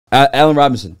Allen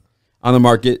Robinson on the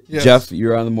market. Yes. Jeff,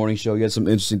 you're on the morning show. You had some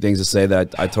interesting things to say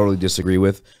that I totally disagree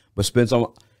with. But Spence,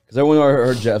 because everyone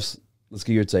heard Jeff's. Let's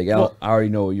get your take. I already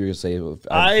know what you're gonna say.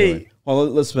 Well,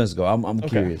 let's Spence go. I'm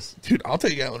curious, dude. I'll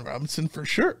take Allen Robinson for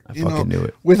sure. I fucking knew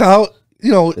it. Without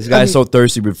this guy's so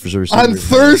thirsty for receivers. I'm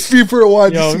thirsty for a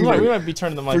wide receiver. We might be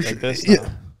turning the mic like this. Yeah.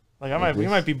 Like we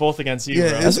might be both against you. Yeah,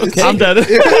 bro. that's okay. I'm dead.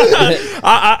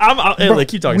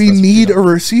 Keep talking. We need a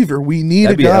receiver. We need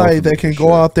a guy that can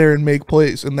go out there and make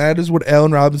plays, and that is what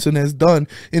Allen Robinson has done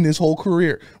in his whole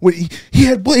career. He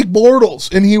had Blake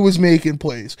Bortles, and he was making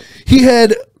plays. He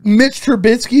had Mitch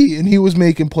Trubisky, and he was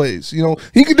making plays. You know,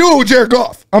 he could do it with Jared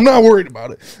Goff. I'm not worried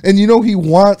about it. And you know, he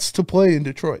wants to play in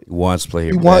Detroit. He wants to play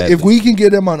here. If we can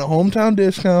get him on a hometown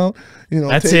discount, you know,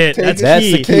 that's it. That's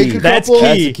the key. That's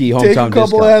the key. Take a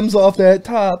couple M's off that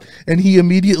top, and he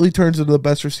immediately turns into the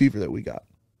best receiver that we got.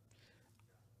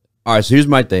 All right, so here's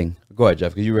my thing. Go ahead,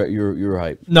 Jeff, because you were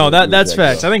hyped. No, that's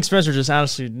facts. I think Spencer just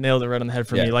honestly nailed it right on the head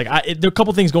for me. Like, there are a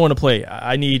couple things going to play.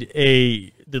 I need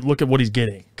to look at what he's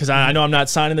getting, because I know I'm not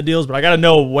signing the deals, but I got to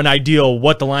know when I deal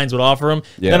what the Lions would offer him.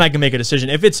 Then I can make a decision.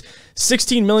 If it's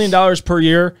 $16 million per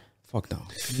year, fuck no.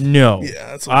 No. Yeah,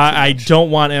 that's I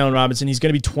don't want Allen Robinson. He's going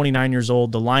to be 29 years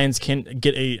old. The Lions can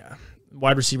get a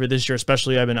wide receiver this year,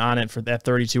 especially I've been on it for that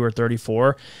 32 or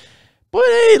 34. But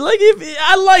hey,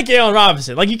 I like Allen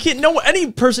Robinson. Like, you can't know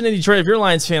any person in Detroit. If you're a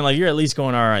Lions fan, like, you're at least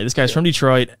going, all right, this guy's from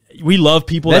Detroit. We love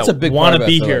people that want to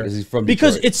be here,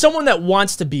 because it's someone that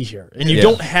wants to be here, and you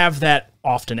don't have that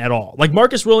often at all. Like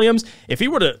Marcus Williams, if he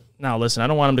were to listen, I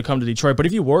don't want him to come to Detroit, but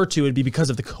if he were to, it'd be because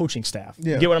of the coaching staff.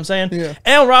 You get what I'm saying? Yeah.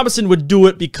 Allen Robinson would do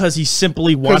it because he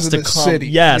simply wants to come. City.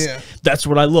 Yes, yeah. That's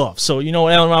what I love. So, you know,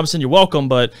 Allen Robinson, you're welcome,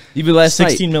 but even last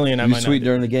 $16 million, I might not. Sweet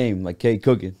during the game, like Kate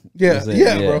cooking. Yeah,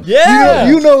 bro. Yeah.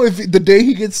 You know, if the day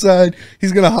he gets signed,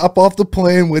 he's gonna hop off the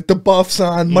plane with the buffs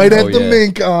on, might have the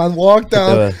mink on, walk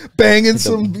down, banging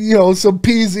some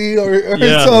peasy or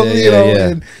something,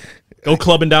 and go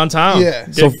clubbing downtown.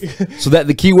 Yeah. So that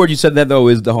the key word you said that though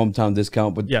is the hometown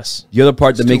discount. But yes, the other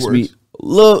part that makes me a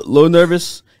little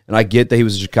nervous, and I get that he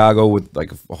was in Chicago with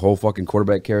like a whole fucking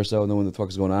quarterback carousel, knowing what the fuck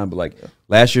is going on, but like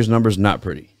last year's numbers not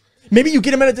pretty. Maybe you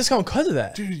get him at a discount because of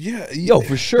that, dude. Yeah,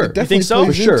 for sure. It definitely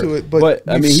plays into it, but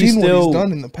I mean, he's seen what he's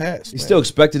done in the past. He's still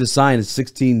expected to sign at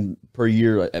 16 per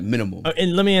year at minimum.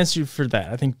 And let me answer you for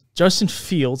that. I think Justin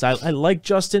Fields. I like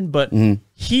Justin, but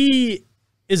he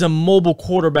is a mobile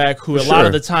quarterback who a lot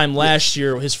of the time last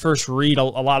year, his first read, a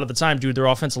lot of the time, dude, their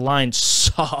offensive line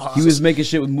sucks. He was making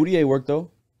shit with Moody work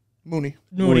though. Mooney.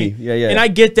 Yeah. And I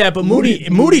get that, but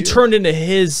Moody turned into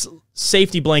his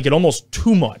safety blanket almost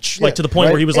too much, like to the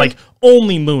point where he was like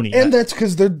only Mooney. And that's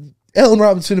because Allen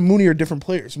Robinson and Mooney are different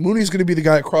players. Mooney's going to be the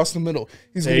guy across the middle.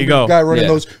 He's going to be the guy running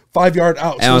those 5-yard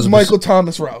outs, those Michael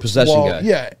Thomas routes. Possession guy.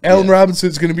 Yeah, Allen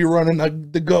Robinson's going to be running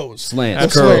the goes,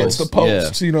 slants, the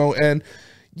posts, and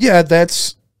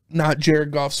that's not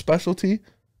Jared Goff's specialty.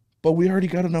 But we already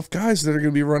got enough guys that are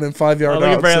going to be running 5-yard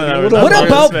outs. What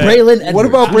about Braylon Edwards? What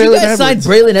about Braylon Edwards? Sign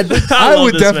Braylon Edwards? I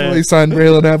would definitely sign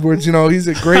Braylon Edwards. You know, he's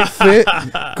a great fit,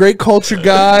 great culture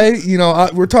guy. You know,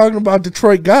 we're talking about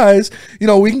Detroit guys. You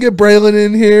know, we can get Braylon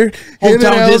in here.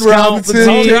 Hometown discount.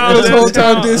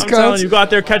 Hometown discount. I'm telling you, go out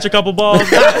there, catch a couple balls.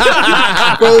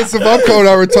 Well, listen, if I'm coming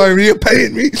out retirement, you're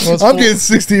paying me. I'm getting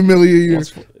 $16 million a year.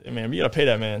 Man, you gotta pay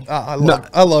that man. I love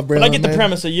Braylon. But I get the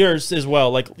premise of yours as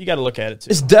well. Like, you got to look at it too.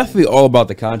 It's definitely all about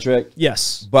the contract.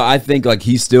 Yes, but I think like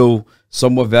he's still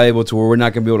somewhat valuable to where we're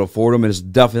not going to be able to afford him, and it's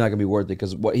definitely not going to be worth it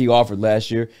because what he offered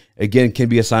last year again can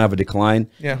be a sign of a decline.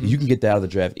 Yeah, you can get that out of the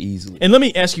draft easily. And let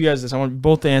me ask you guys this: I want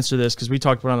both to answer this because we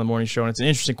talked about it on the morning show, and it's an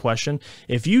interesting question.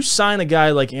 If you sign a guy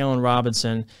like Allen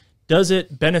Robinson, does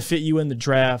it benefit you in the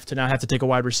draft to not have to take a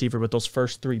wide receiver with those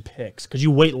first 3 picks? Because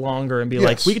you wait longer and be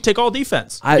like, we could take all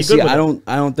defense. I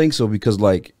don't think so because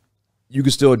like you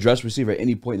can still address receiver at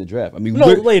any point in the draft. I mean,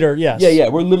 later, yes. Yeah.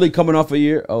 We're literally coming off a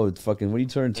year. Oh, it's fucking. What are you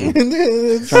turning to? I'm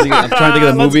trying to think of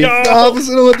the movie. The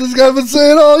opposite of what this guy been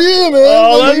saying all year, man.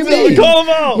 Oh, call him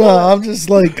out. No, I'm just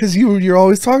like, because you're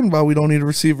always talking about we don't need a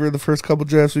receiver in the first couple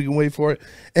drafts. We can wait for it.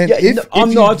 And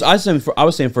I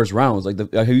was saying first rounds. Like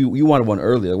you wanted one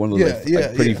early, like one of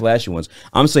those pretty flashy ones.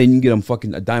 I'm saying you can get them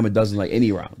fucking a dime a dozen like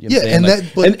any round. You know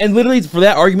what I'm and literally for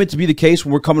that argument to be the case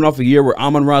when we're coming off a year where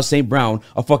Amon-Ra St. Brown,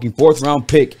 a fucking 4th round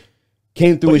pick,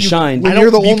 came through and shined. When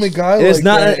you're the only guy, it's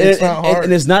not hard.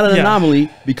 And it's not an anomaly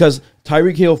because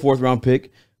Tyreek Hill 4th round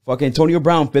pick, fucking Antonio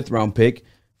Brown 5th round pick.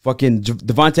 Fucking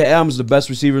Devontae Adams is the best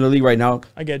receiver in the league right now.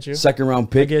 I get you. 2nd round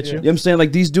pick. I get you. You know what I'm saying?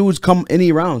 Like, these dudes come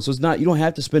any round. So it's not, you don't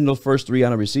have to spend those first 3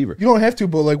 on a receiver. You don't have to,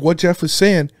 but like what Jeff was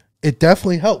saying, it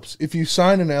definitely helps. If you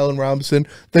sign an Allen Robinson,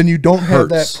 then you don't have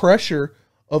that pressure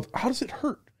of, how does it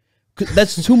hurt?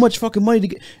 That's too much fucking money to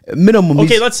get minimum.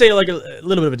 Okay, let's say like a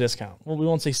little bit of a discount. Well, we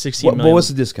won't say 16 million. But what's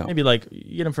the discount? Maybe like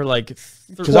you get him for like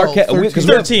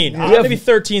 13. Maybe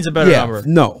 13 is a better number.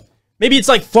 No. Maybe it's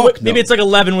like maybe it's like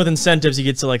 11 with incentives. He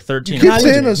gets to like 13. You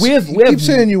keep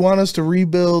saying you want us to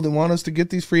rebuild and want us to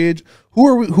get these free agents.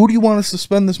 Who do you want us to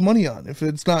spend this money on? If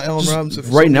it's not Allen Robinson,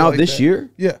 right now this year,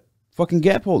 yeah, fucking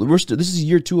gap holder. This is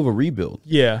year 2 of a rebuild.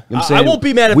 Yeah, you know I won't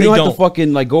be mad if we don't have to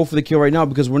fucking like go for the kill right now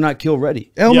because we're not kill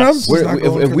ready. Allen Robinson's not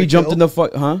going if for we the jumped kill. in the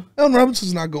fuck, huh? Allen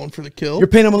Robinson's not going for the kill. You're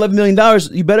paying him $11 million.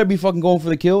 You better be fucking going for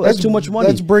the kill. That's too much money.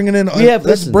 That's bringing in.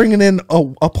 Bringing in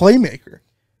a playmaker.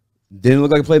 Didn't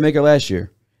look like a playmaker last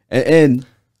year. And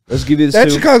let's give you this. That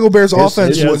Chicago Bears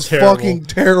offense was fucking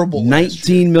terrible.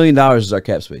 $19 million is our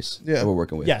cap space. Yeah, that we're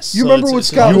working with. Yes, you remember what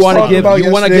Scott was talking about yesterday?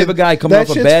 You want to give a guy coming off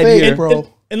a bad year, bro.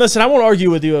 And listen, I won't argue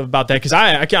with you about that because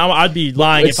I'd be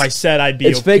lying if I said I'd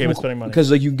be okay with spending money. Because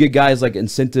like you get guys like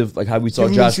incentive, like how we saw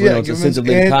Josh Reynolds incentive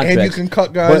contracts, and you can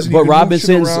cut guys. But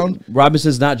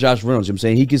Robinson's not Josh Reynolds. You know what I'm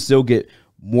saying he can still get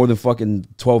more than fucking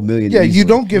 $12 million. Yeah, you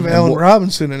don't give Allen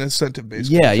Robinson an incentive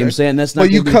based. Yeah, you know what I'm saying that's not.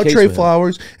 But you cut Trey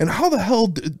Flowers, and how the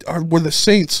hell were the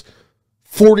Saints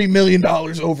 $40 million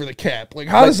over the cap? Like,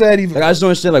 how does that even? Like, I just don't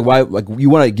understand. Like, why? Like, you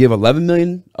want to give $11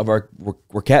 million of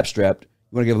we're cap strapped.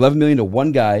 You want to give $11 million to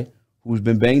one guy who's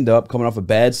been banged up, coming off a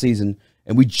bad season,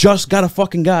 and we just got a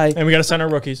fucking guy, and we got to sign our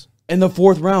rookies in the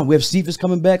 4th round. We have Cephas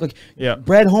coming back. Like,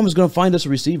 Brad Holmes is going to find us a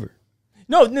receiver.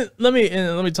 No, let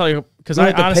me tell you because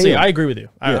I honestly agree with you.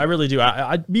 I really do.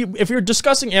 If you're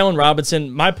discussing Allen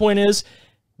Robinson, my point is,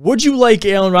 would you like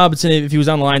Allen Robinson if he was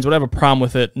on the lines? Would I have a problem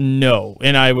with it? No,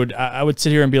 and I would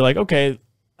sit here and be like, okay,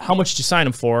 how much did you sign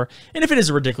him for? And if it is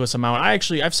a ridiculous amount, I've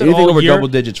said anything all over year, double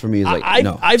digits for me is like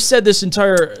no. I've said this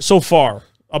so far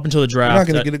up until the draft. You're not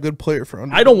going to get a good player for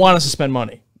under. I don't want us to spend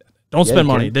money. Don't spend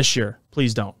money this year,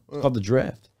 please don't. It's called the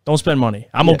draft. Don't spend money.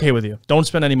 I'm okay with you. Don't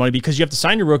spend any money because you have to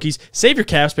sign your rookies, save your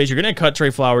cap space. You're going to cut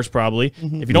Trey Flowers probably.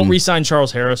 If you don't re-sign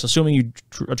Charles Harris, assuming you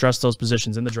address those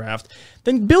positions in the draft,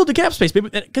 then build the cap space.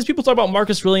 Because people talk about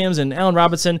Marcus Williams and Allen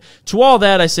Robinson. To all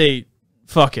that, I say,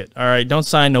 fuck it. All right, don't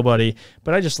sign nobody.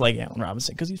 But I just like Allen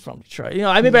Robinson because he's from Detroit. You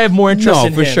know, maybe I have more interest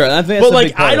in him. Sure. I think but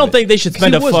like, I don't think they should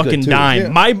spend a fucking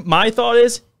dime. Yeah. My thought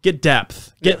is get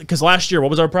depth. Because last year, what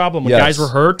was our problem? When guys were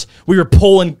hurt, we were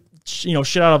pulling shit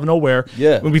out of nowhere.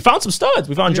 Yeah. When we found some studs.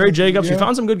 We found Jerry Jacobs. We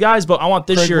found some good guys, but I want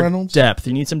this year depth.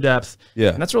 You need some depth. Yeah.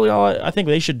 And that's really all I think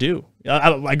they should do.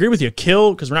 I agree with you.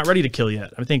 Kill, because we're not ready to kill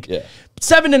yet. I think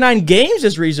 7 to 9 games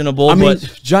is reasonable. I mean,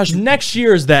 but Josh, next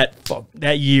year is that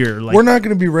year. Like, we're not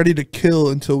going to be ready to kill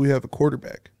until we have a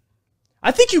quarterback. I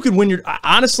think you can win your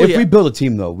honestly. If we build a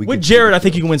team, though, with Jared, I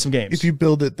think you can win some games. If you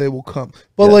build it, they will come.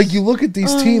 But like you look at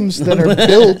these teams that are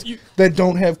built that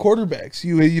don't have quarterbacks.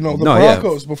 You know the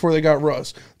Broncos before they got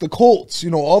Russ, the Colts. You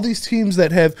know all these teams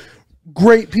that have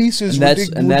great pieces,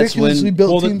 ridiculously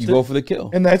built teams. You go for the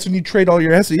kill, and that's when you trade all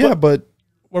your assets. Yeah, but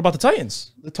what about the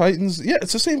Titans? The Titans,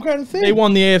 it's the same kind of thing. They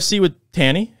won the AFC with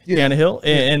Tannehill,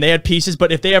 and they had pieces.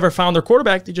 But if they ever found their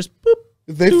quarterback, they just boop.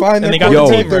 If they find and they got the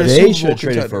team, they should have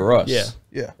traded for us.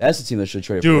 Yeah. That's the team that should have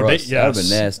traded for us. That would have been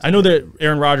nasty. I know that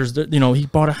Aaron Rodgers, he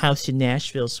bought a house in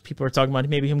Nashville, so people are talking about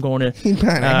maybe him going to.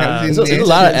 There's a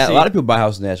lot of people buy a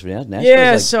house in Nashville.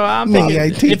 Yeah, so I'm thinking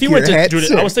if he went to,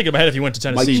 I was thinking ahead if he went to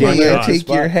Tennessee. May I take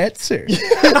your hat, sir?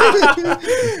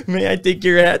 May I take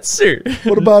your hat, sir?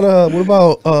 What about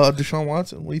Deshaun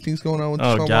Watson? What do you think's going on with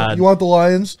Deshaun Watson? You want the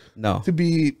Lions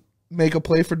to make a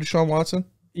play for Deshaun Watson?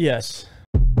 Yes.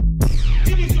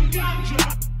 Give me some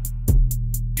ganja.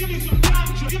 Give me some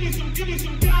ganja. Give me some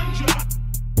ganja.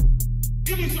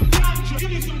 Give me some ganja. Give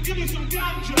me some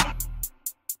ganja.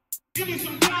 Give me some ganja. Give me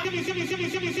some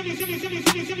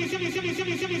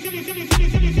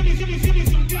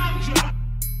ganja.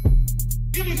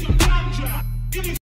 Give me some ganja.